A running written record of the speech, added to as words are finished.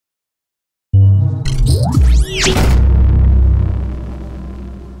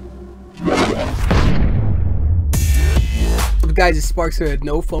guys, it's Sparks here at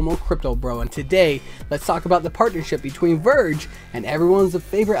NoFOMOcryptoBro, and today let's talk about the partnership between Verge and everyone's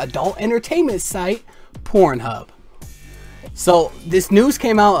favorite adult entertainment site, Pornhub. So this news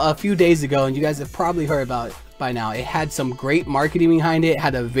came out a few days ago, and you guys have probably heard about it by now. It had some great marketing behind it,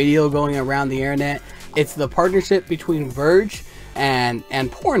 had a video going around the internet. It's the partnership between Verge and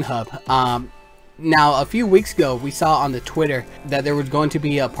Pornhub. Now, a few weeks ago, we saw on the Twitter that there was going to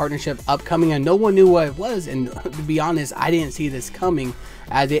be a partnership upcoming, and no one knew what it was. And to be honest, I didn't see this coming,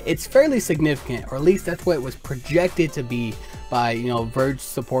 as it's fairly significant, or at least that's what it was projected to be by, Verge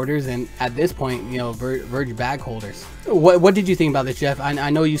supporters, and at this point, Verge bag holders. What did you think about this, Jeff?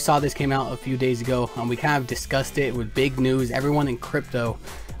 I know you saw this came out a few days ago. We kind of discussed it. It was big news. Everyone in crypto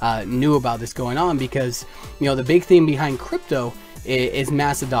knew about this going on because, the big theme behind crypto is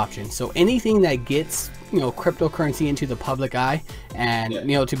mass adoption. So anything that gets cryptocurrency into the public eye, and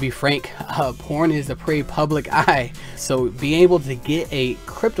to be frank, porn is a pretty public eye, so being able to get a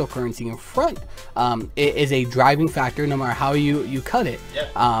cryptocurrency in front is a driving factor, no matter how you cut it,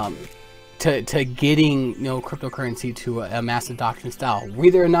 to getting cryptocurrency to a mass adoption style.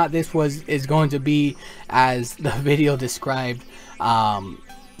 Whether or not this is going to be, as the video described,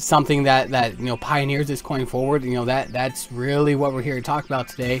 something that pioneers this going forward, that's really what we're here to talk about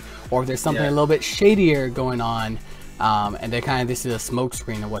today, or if there's something a little bit shadier going on, and this is a smoke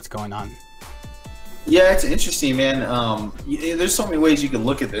screen of what's going on. Yeah, it's interesting, man. There's so many ways you can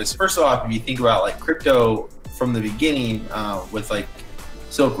look at this. First off, if you think about like crypto from the beginning, with like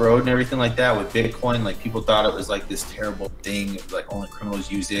Silk Road and everything like that, with Bitcoin, like people thought it was like this terrible thing, like only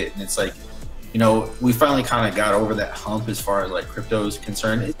criminals use it, and it's like, we finally kind of got over that hump as far as like crypto is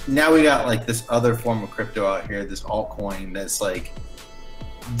concerned. Now we got like this other form of crypto out here, this altcoin, that's like,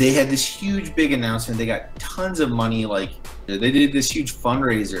 they had this huge big announcement. They got tons of money. Like they did this huge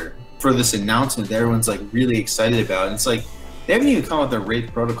fundraiser for this announcement that everyone's like really excited about. And it's like, they haven't even come up with their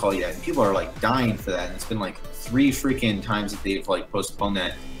Wraith protocol yet. And people are like dying for that. And it's been like 3 freaking times that they've like postponed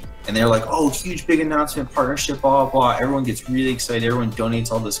that. And they're like, oh, huge big announcement, partnership, blah, blah. Everyone gets really excited. Everyone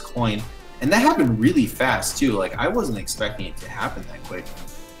donates all this coin. And that happened really fast too. Like I wasn't expecting it to happen that quick.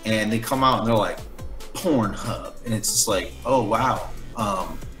 And they come out and they're like, Pornhub, and it's just like, oh wow.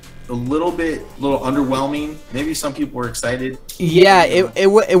 A little underwhelming. Maybe some people were excited. Yeah,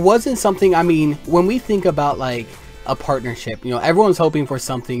 it wasn't something. I mean, when we think about like a partnership, everyone's hoping for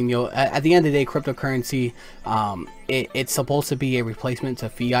something. At the end of the day, cryptocurrency, it's supposed to be a replacement to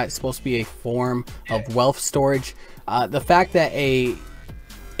fiat. It's supposed to be a form of wealth storage. The fact that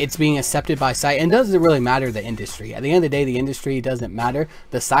it's being accepted by site, and it doesn't really matter the industry. At the end of the day, the industry doesn't matter.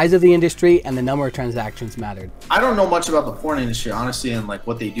 The size of the industry and the number of transactions mattered. I don't know much about the porn industry, honestly, and like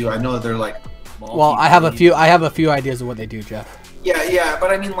what they do. I know that they're like, well, I have a few ideas of what they do, Jeff. Yeah,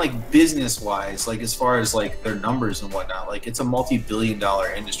 but I mean like business wise, like as far as like their numbers and whatnot, like it's a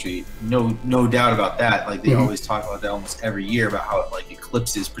multi-billion-dollar industry. No doubt about that. Like they always talk about that almost every year, about how it like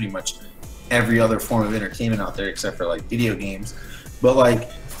eclipses pretty much every other form of entertainment out there except for like video games. But like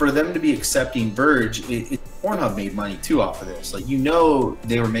for them to be accepting Verge, Pornhub made money too off of this. Like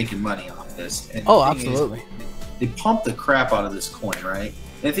they were making money off of this. And oh, absolutely. They pumped the crap out of this coin, right?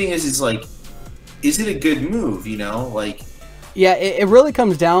 And the thing is like, is it a good move? Like. Yeah, it really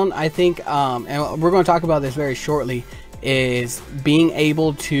comes down, I think, and we're going to talk about this very shortly, is being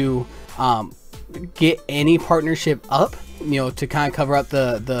able to get any partnership up, to kind of cover up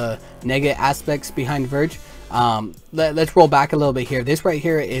the negative aspects behind Verge. Let's roll back a little bit here. This right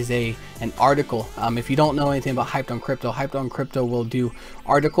here is an article. If you don't know anything about Hyped on Crypto will do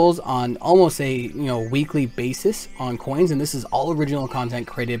articles on almost a weekly basis on coins, and this is all original content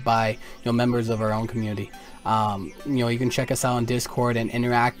created by members of our own community. You can check us out on Discord and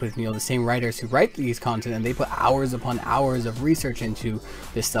interact with the same writers who write these content, and they put hours upon hours of research into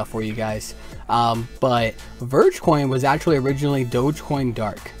this stuff for you guys. But Verge coin was actually originally Dogecoin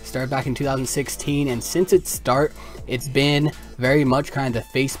Dark. Started back in 2016, and since its start, it's been very much kind of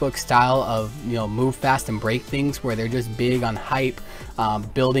the Facebook style of move fast and break things, where they're just big on hype,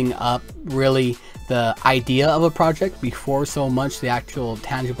 building up really the idea of a project before so much the actual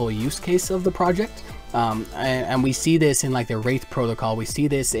tangible use case of the project. And we see this in like the Wraith protocol. We see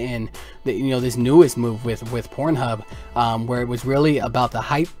this in the, this newest move with Pornhub, where it was really about the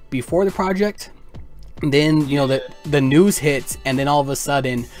hype before the project. Then the news hits, and then all of a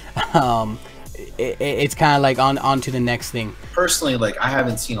sudden it's kind of like on to the next thing. Personally, like I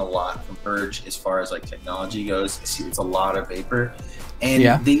haven't seen a lot from Verge as far as like technology goes. It's a lot of vapor,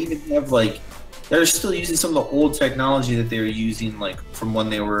 and they even have like, they're still using some of the old technology that they were using like from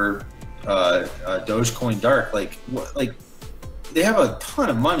when they were Dogecoin Dark. Like they have a ton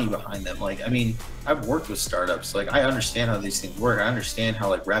of money behind them. Like, I mean, I've worked with startups. Like, I understand how these things work. I understand how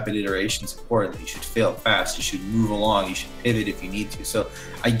like rapid iteration is important. You should fail fast. You should move along. You should pivot if you need to. So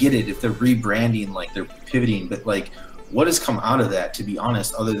I get it if they're rebranding, like they're pivoting, but like what has come out of that, to be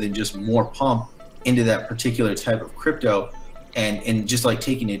honest, other than just more pump into that particular type of crypto and just like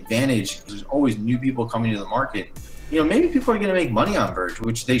taking advantage. There's always new people coming to the market. You know, maybe people are going to make money on Verge,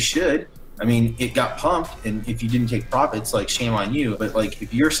 which they should. I mean, it got pumped, and if you didn't take profits, like, shame on you. But like,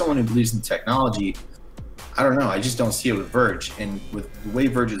 if you're someone who believes in technology, I don't know. I just don't see it with Verge, and with the way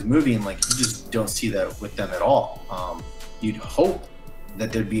Verge is moving, like, you just don't see that with them at all. You'd hope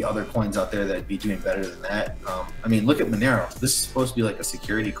that there'd be other coins out there that'd be doing better than that. I mean, look at Monero. This is supposed to be like a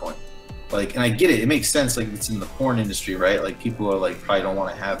security coin. Like, and I get it. It makes sense. Like, it's in the porn industry, right? Like, people are like probably don't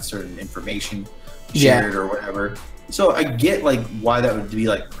want to have certain information shared or whatever. So I get like why that would be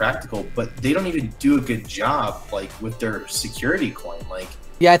like practical, but they don't even do a good job like with their security coin. Like,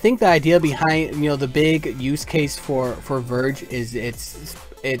 yeah, I think the idea behind, you know, the big use case for Verge is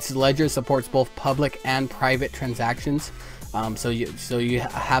its ledger supports both public and private transactions. So you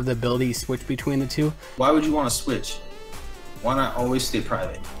have the ability to switch between the two. Why would you want to switch? Why not always stay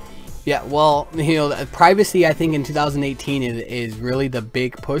private? Yeah, well, you know, privacy, I think in 2018 is really the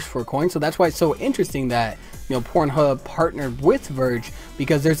big push for coins. So that's why it's so interesting that, you know, Pornhub partnered with Verge,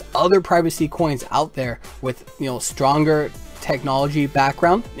 because there's other privacy coins out there with, you know, stronger technology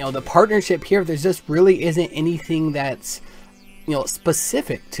background. You know, the partnership here, there's just really isn't anything that's, you know,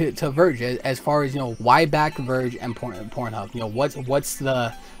 specific to Verge as far as, you know, why back Verge and Pornhub. You know, what's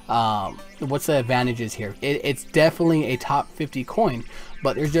the advantages here? It's definitely a top 50 coin,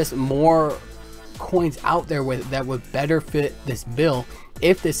 but there's just more coins out there that would better fit this bill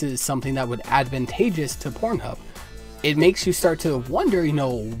if this is something that would advantageous to Pornhub. It makes you start to wonder, you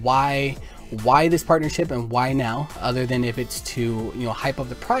know, why this partnership and why now, other than if it's to, you know, hype up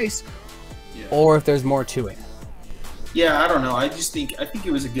the price, or if there's more to it. Yeah, I don't know. I think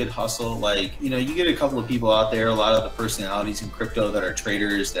it was a good hustle. Like, you know, you get a couple of people out there, a lot of the personalities in crypto that are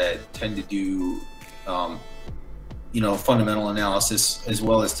traders that tend to do, you know, fundamental analysis as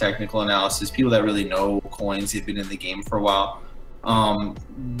well as technical analysis. People that really know coins, they've been in the game for a while.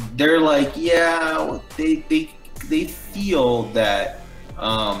 They're like, yeah, they feel that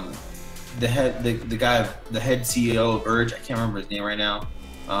the head CEO of Verge, I can't remember his name right now.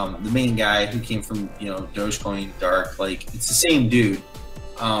 The main guy who came from, you know, Dogecoin Dark, like, it's the same dude.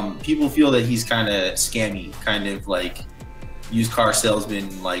 People feel that he's kind of scammy, kind of like used car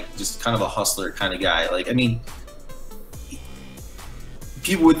salesman, like just kind of a hustler kind of guy. Like, I mean,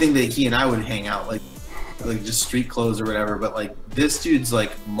 people would think that he and I would hang out like just street clothes or whatever, but like this dude's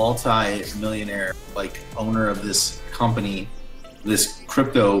like multi-millionaire, like owner of this company, this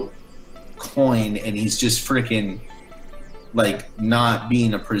crypto coin, and he's just freaking like not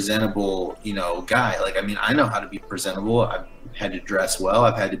being a presentable, you know, guy. Like, I mean, I know how to be presentable. I've had to dress well.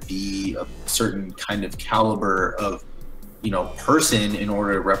 I've had to be a certain kind of caliber of, you know, person in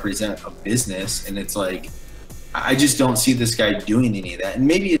order to represent a business. And it's like, I just don't see this guy doing any of that. And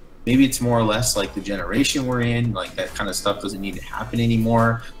maybe it's more or less like the generation we're in, like that kind of stuff doesn't need to happen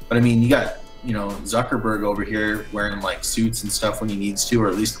anymore. But I mean, you got, you know, Zuckerberg over here wearing like suits and stuff when he needs to, or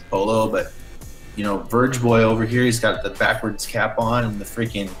at least a polo. But, you know, Verge Boy over here, he's got the backwards cap on and the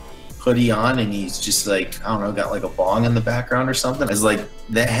freaking hoodie on, and he's just like, I don't know, got like a bong in the background or something. As like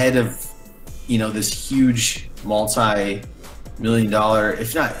the head of, you know, this huge multi-million-dollar,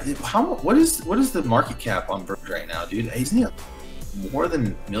 if not, what is the market cap on Verge right now, dude? Isn't he more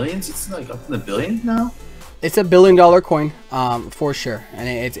than millions? It's like up in the billions now. It's a $1 billion coin, for sure, and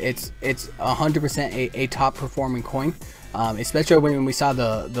it's 100% a top performing coin. Especially when we saw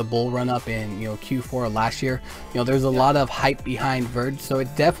the bull run up in, you know, Q4 last year. You know, there's a lot of hype behind Verge, so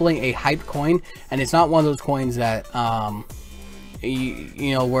it's definitely a hype coin, and it's not one of those coins that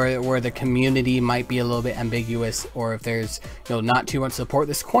you know, where the community might be a little bit ambiguous, or if there's, you know, not too much support.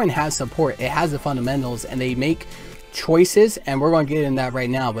 This coin has support. It has the fundamentals, and they make choices, and we're going to get in that right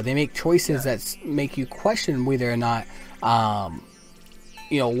now, but they make choices that make you question whether or not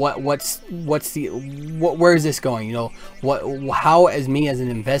you know, where is this going? You know, how, as me as an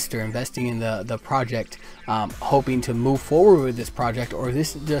investor investing in the project, hoping to move forward with this project, or is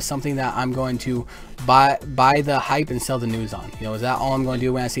this just something that I'm going to buy the hype and sell the news on? You know, is that all I'm going to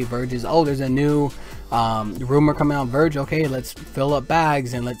do when I see Verge? Is, oh, there's a new rumor coming out, Verge, okay, let's fill up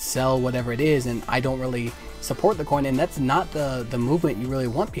bags and let's sell whatever it is, and I don't really support the coin. And that's not the movement you really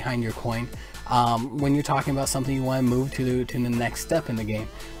want behind your coin. When you're talking about something you want to move to the next step in the game.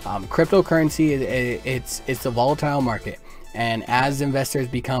 Cryptocurrency, it's a volatile market. and as investors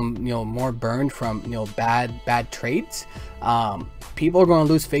become, you know, more burned from, you know, bad trades, people are going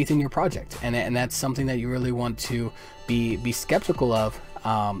to lose faith in your project, and that's something that you really want to be skeptical of.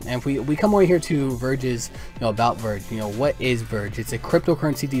 And if we come over here to Verge's, you know, about Verge, you know, what is Verge? It's a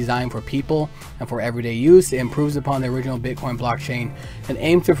cryptocurrency designed for people and for everyday use. It improves upon the original Bitcoin blockchain and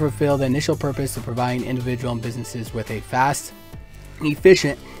aims to fulfill the initial purpose of providing individual and businesses with a fast,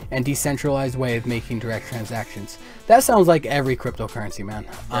 efficient, and decentralized way of making direct transactions. That sounds like every cryptocurrency, man.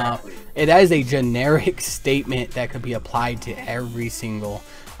 Exactly. It is a generic statement that could be applied to every single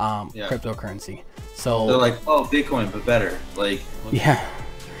cryptocurrency. So they're like, oh, Bitcoin, but better. Like, yeah.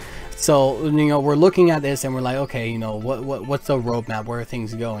 So, you know, we're looking at this and we're like, okay, you know, what's the roadmap? Where are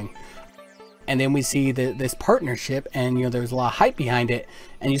things going? And then we see this partnership, and, you know, there's a lot of hype behind it,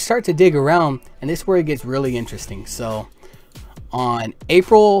 and you start to dig around, and this is where it gets really interesting. So on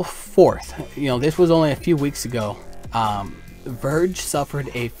April 4th, you know, this was only a few weeks ago, Verge suffered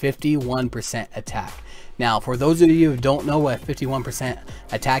a 51% attack. Now, for those of you who don't know what 51%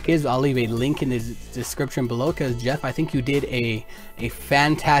 attack is, I'll leave a link in the description below, because Jeff, I think you did a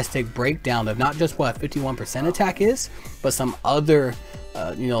fantastic breakdown of not just what 51% attack is, but some other,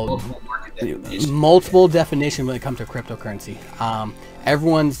 you know, multiple definition when it comes to cryptocurrency.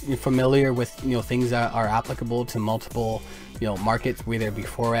 Everyone's familiar with, you know, things that are applicable to multiple, you know, markets, whether it be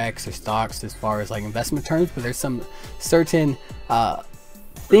forex or stocks, as far as like investment terms, but there's some certain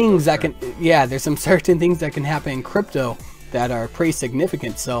things that can, there's some certain things that can happen in crypto that are pretty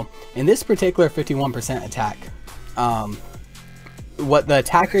significant. So in this particular 51% attack, what the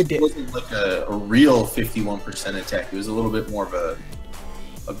attacker did, it wasn't like a real 51% attack. It was a little bit more of a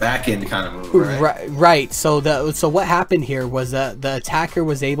back end kind of move, right? Right. So what happened here was that the attacker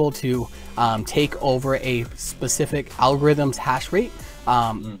was able to take over a specific algorithm's hash rate.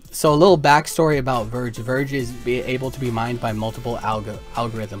 So a little backstory about Verge. Verge is able to be mined by multiple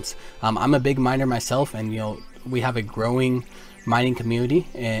algorithms. I'm a big miner myself, and, you know, we have a growing mining community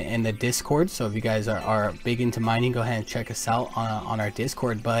in the Discord. So if you guys are big into mining, go ahead and check us out on our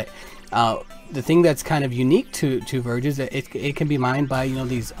Discord. But the thing that's kind of unique to Verge is that it can be mined by, you know,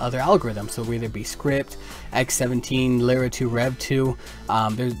 these other algorithms. So whether it be Script, X17, Lyra2, Rev2,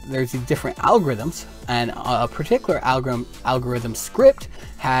 there's these different algorithms, and a particular algorithm Script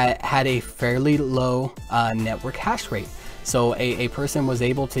had a fairly low network hash rate. So a person was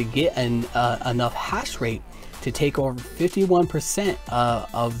able to get enough hash rate to take over 51%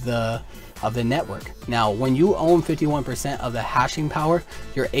 of the network. Now, when you own 51% of the hashing power,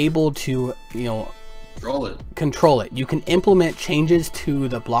 you're able to, you know, control it. You can implement changes to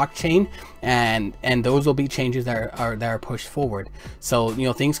the blockchain, and those will be changes that are pushed forward. So, you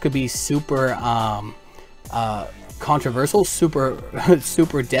know, things could be super controversial, super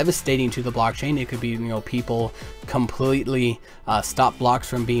devastating to the blockchain. It could be, you know, people completely stop blocks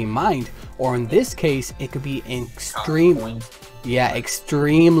from being mined, or in this case, it could be extremely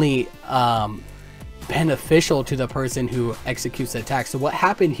beneficial to the person who executes the attack. So what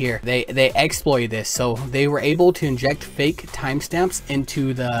happened here, they exploited this. So they were able to inject fake timestamps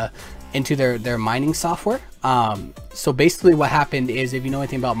into their mining software. So basically what happened is, if you know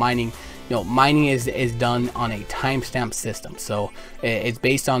anything about mining, you know, mining is done on a timestamp system. So it's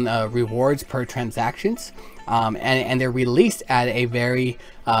based on rewards per transactions, and they're released at a very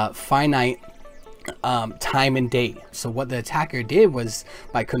finite time and date. So what the attacker did was,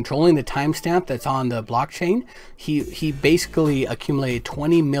 by controlling the timestamp that's on the blockchain, he basically accumulated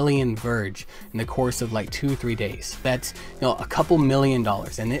 20 million Verge in the course of like 2-3 days. That's, you know, a couple $1 million,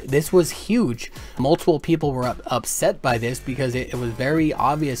 and this was huge. Multiple people were upset by this, because it was very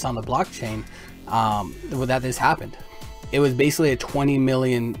obvious on the blockchain that this happened. It was basically a 20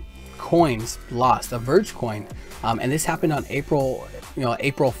 million coins lost, a Verge coin, and this happened on April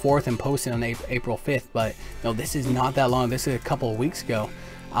 4th and posted on April 5th. But, you know, this is not that long. This is a couple of weeks ago.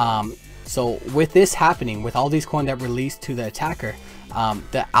 So with this happening, with all these coins that released to the attacker,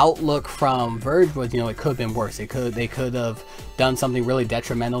 the outlook from Verge was, you know, it could have been worse. They could have done something really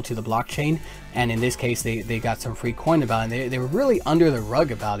detrimental to the blockchain, and in this case, they got some free coin about it. And they were really under the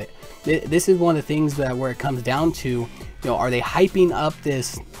rug about it. This is one of the things that where it comes down to, you know, are they hyping up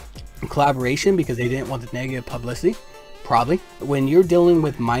this collaboration because they didn't want the negative publicity? Probably. When you're dealing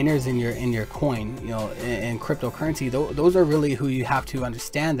with miners in your coin, you know, in cryptocurrency, those are really who you have to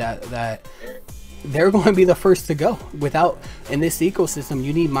understand that they're going to be the first to go. In this ecosystem,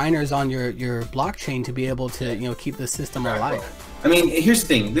 you need miners on your blockchain to be able to, you know, keep the system alive. I mean, here's the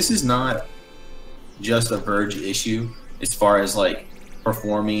thing. This is not just a Verge issue as far as like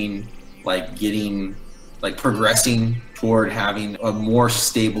performing, like getting, like progressing toward having a more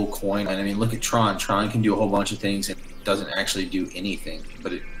stable coin. And I mean, look at Tron. Tron can do a whole bunch of things, and doesn't actually do anything,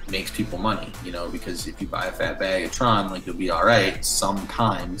 but it makes people money, you know, because if you buy a fat bag of Tron, like, you'll be all right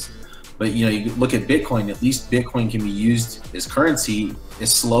sometimes. But, you know, you look at Bitcoin, at least Bitcoin can be used as currency.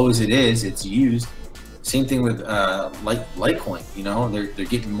 As slow as it is, it's used. Same thing with Litecoin, you know, they're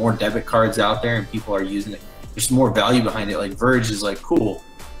getting more debit cards out there and people are using it. There's more value behind it. Like Verge is like, cool,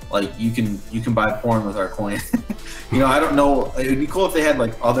 like you can buy porn with our coin. You know, I don't know, it would be cool if they had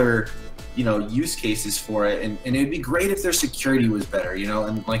like other, you know, use cases for it, and it would be great if their security was better, you know.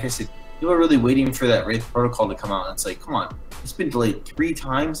 And like I said, people are really waiting for that Wraith protocol to come out, and it's like, come on, it's been delayed 3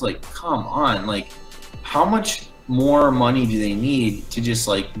 times, like, come on, like, how much more money do they need to just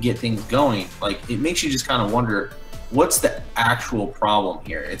like get things going? Like, it makes you just kind of wonder, what's the actual problem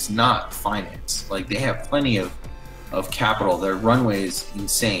here? It's not finance. Like, they have plenty of capital, their runway is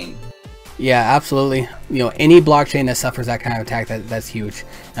insane. Yeah, absolutely. You know, any blockchain that suffers that kind of attack, that's huge.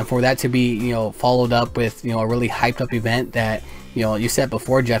 And for that to be, you know, followed up with, you know, a really hyped up event that, you know, you said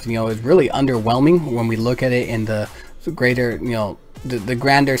before, Jeff, you know, is really underwhelming when we look at it in the greater, you know, the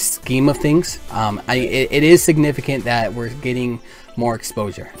grander scheme of things. It is significant that we're getting more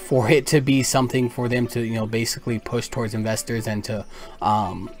exposure. For it to be something for them to, you know, basically push towards investors and to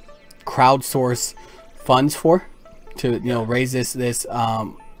crowdsource funds for, to, you know, raise this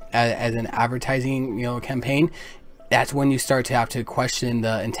as an advertising, you know, campaign, that's when you start to have to question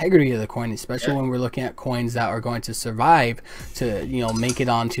the integrity of the coin, especially when we're looking at coins that are going to survive to, you know, make it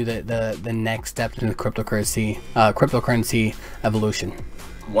onto the next step in the cryptocurrency evolution.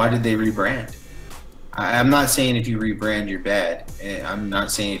 Why did they rebrand? I'm not saying if you rebrand you're bad. I'm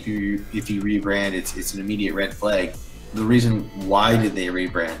not saying if you rebrand it's an immediate red flag. The reason why did they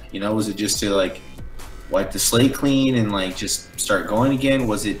rebrand? You know, was it just to like wipe the slate clean and like just start going again?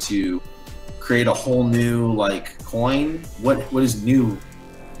 Was it to create a whole new like coin? What is new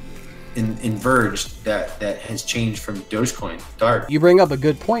in Verge that has changed from Dogecoin, Dark? You bring up a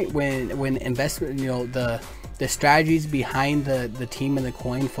good point when investment, you know, the strategies behind the team and the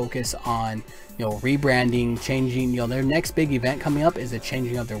coin focus on, you know, rebranding, changing, you know, their next big event coming up is the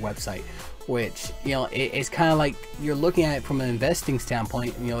changing of their website, which, you know, it's kind of like you're looking at it from an investing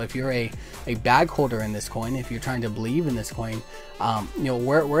standpoint. You know, if you're a bag holder in this coin, if you're trying to believe in this coin, you know,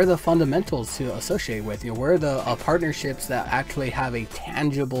 where are the fundamentals to associate with? You know, where are the partnerships that actually have a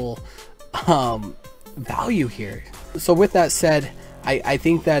tangible value here? So with that said, I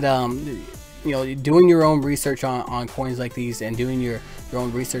think that you know, doing your own research on coins like these and doing your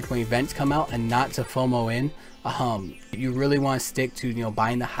own research when events come out, and not to FOMO in, you really want to stick to, you know,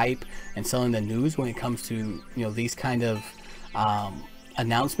 buying the hype and selling the news when it comes to, you know, these kind of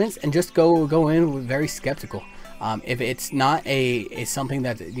announcements, and just go in with very skeptical. If it's not something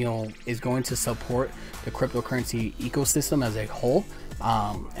that, you know, is going to support the cryptocurrency ecosystem as a whole,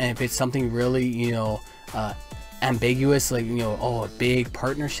 and if it's something really, you know, ambiguous, like, you know, oh, a big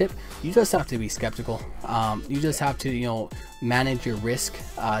partnership, you just have to be skeptical. You just have to, you know, manage your risk.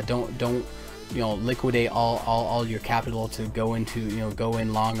 Don't you know, liquidate all your capital to go into, you know, go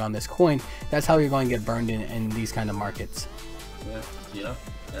in long on this coin. That's how you're going to get burned in these kind of markets. Yeah,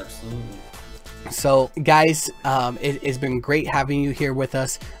 absolutely. So guys, it's been great having you here with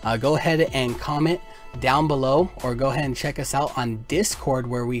us. Go ahead and comment down below, or go ahead and check us out on Discord,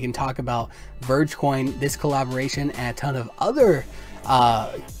 where we can talk about Verge coin, this collaboration, and a ton of other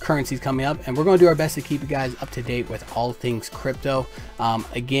currencies coming up, and we're going to do our best to keep you guys up to date with all things crypto.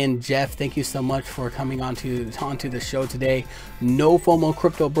 Again, Jeff, thank you so much for coming onto the show today.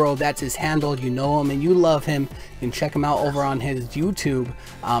 NoFOMOcryptoBro, that's his handle. You know him and you love him. You can check him out over on his YouTube,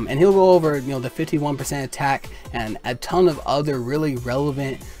 and he'll go over, you know, the 51% attack and a ton of other really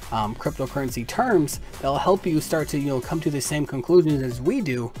relevant cryptocurrency terms that'll help you start to, you know, come to the same conclusions as we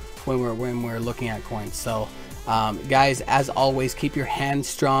do when we're looking at coins. So guys, as always, keep your hands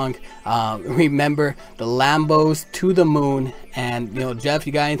strong. Remember, the Lambos to the moon. And, you know, Jeff,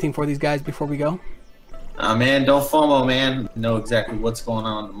 you got anything for these guys before we go? Man, don't FOMO, man. Know exactly what's going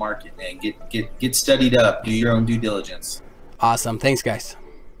on in the market, man. Get studied up. Do your own due diligence. Awesome. Thanks, guys.